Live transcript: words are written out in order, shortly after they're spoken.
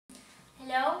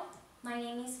Hello, my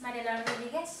name is Marialaura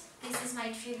Rodriguez. This is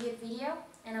my tribute video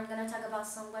and I'm gonna talk about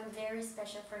someone very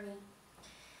special for me.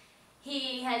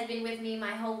 He has been with me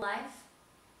my whole life,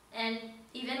 and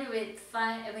even we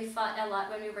fought a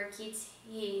lot when we were kids.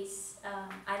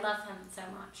 I love him so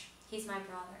much. He's my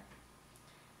brother.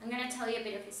 I'm gonna tell you a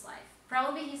bit of his life.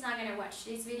 Probably he's not gonna watch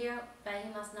this video, but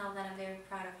he must know that I'm very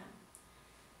proud of him.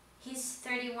 He's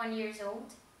 31 years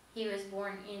old. He was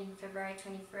born in February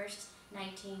 21st,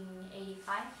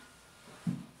 1985.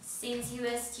 Since he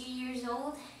was 2 years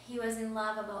old, he was in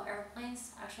love about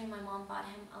airplanes. Actually, my mom bought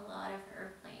him a lot of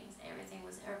airplanes. Everything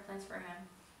was airplanes for him.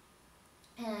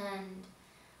 And,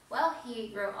 well, he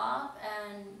grew up,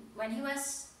 and when he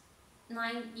was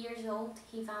 9 years old,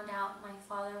 he found out my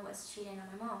father was cheating on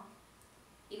my mom.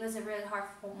 It was a really hard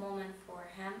moment for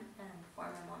him and for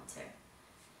my mom too.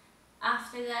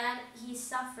 After that, he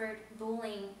suffered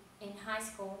bullying in high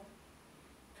school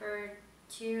for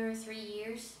 2 or 3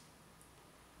 years,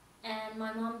 and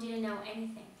my mom didn't know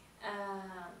anything.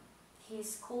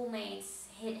 His schoolmates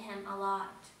hit him a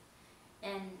lot,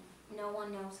 and no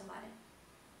one knows about it.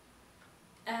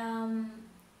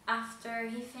 After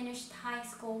he finished high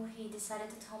school, he decided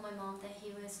to tell my mom that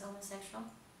he was homosexual,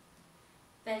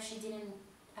 but she didn't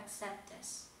accept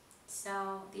this.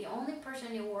 So the only person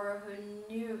in the world who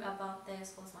knew about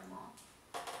this was my mom.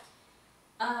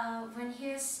 When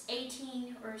he was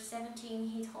 18 or 17,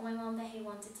 he told my mom that he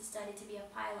wanted to study to be a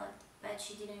pilot, but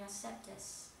she didn't accept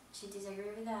this. She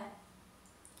disagreed with that.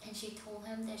 And she told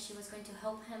him that she was going to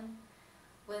help him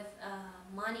with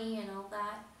money and all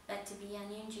that, but to be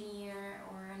an engineer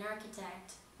or an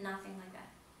architect, nothing like that.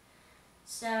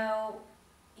 So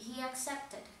he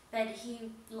accepted, but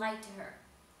he lied to her.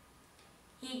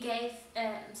 She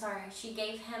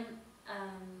gave him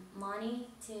money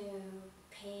to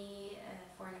pay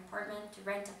for an apartment, to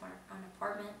rent an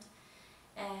apartment,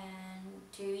 and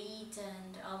to eat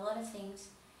and a lot of things.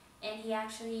 And he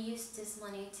actually used this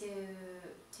money to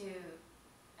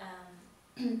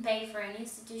pay for an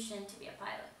institution to be a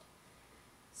pilot.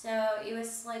 So it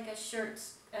was like a short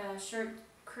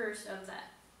course of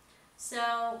that.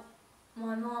 So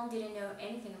my mom didn't know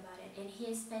anything about it, and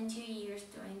he spent 2 years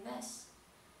doing this.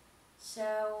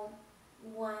 So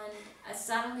when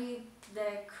suddenly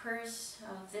the course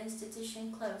of the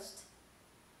institution closed,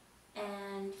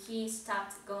 and he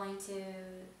stopped going to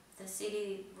the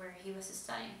city where he was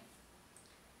studying.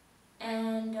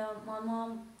 And my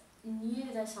mom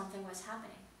knew that something was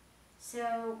happening.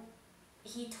 So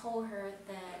he told her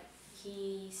that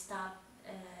he stopped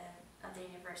at the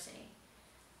university.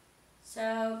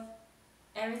 So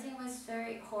everything was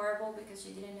very horrible because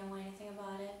she didn't know anything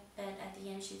about it, but at the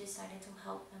end she decided to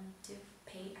help him to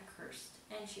pay a course,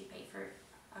 and she paid for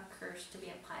a course to be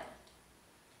a pilot.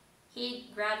 He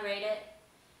graduated,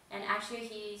 and actually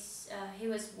he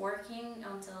was working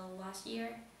until last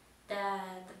year. The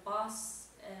boss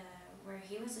where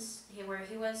he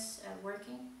was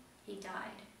working, he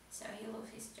died, so he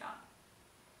lost his job.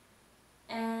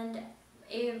 And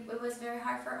it was very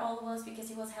hard for all of us because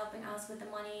he was helping us with the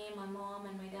money, my mom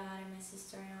and my dad and my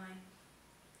sister and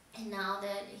I. And now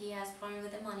that he has problem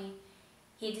with the money,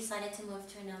 he decided to move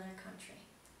to another country.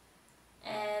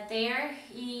 There,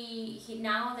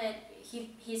 now that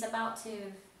he's about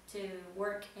to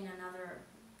work in another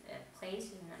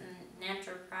place, in an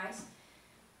enterprise,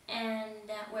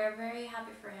 and we're very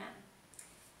happy for him.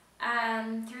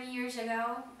 3 years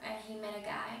ago, he met a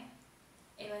guy.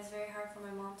 It was very hard for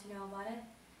my mom to know about it,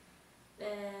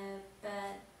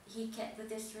 but he kept with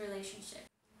this relationship.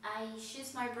 I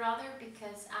choose my brother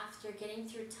because after getting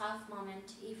through a tough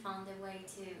moment, he found a way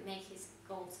to make his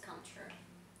goals come true.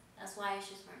 That's why I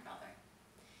choose my brother.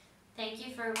 Thank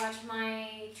you for watching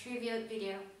my tribute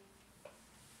video.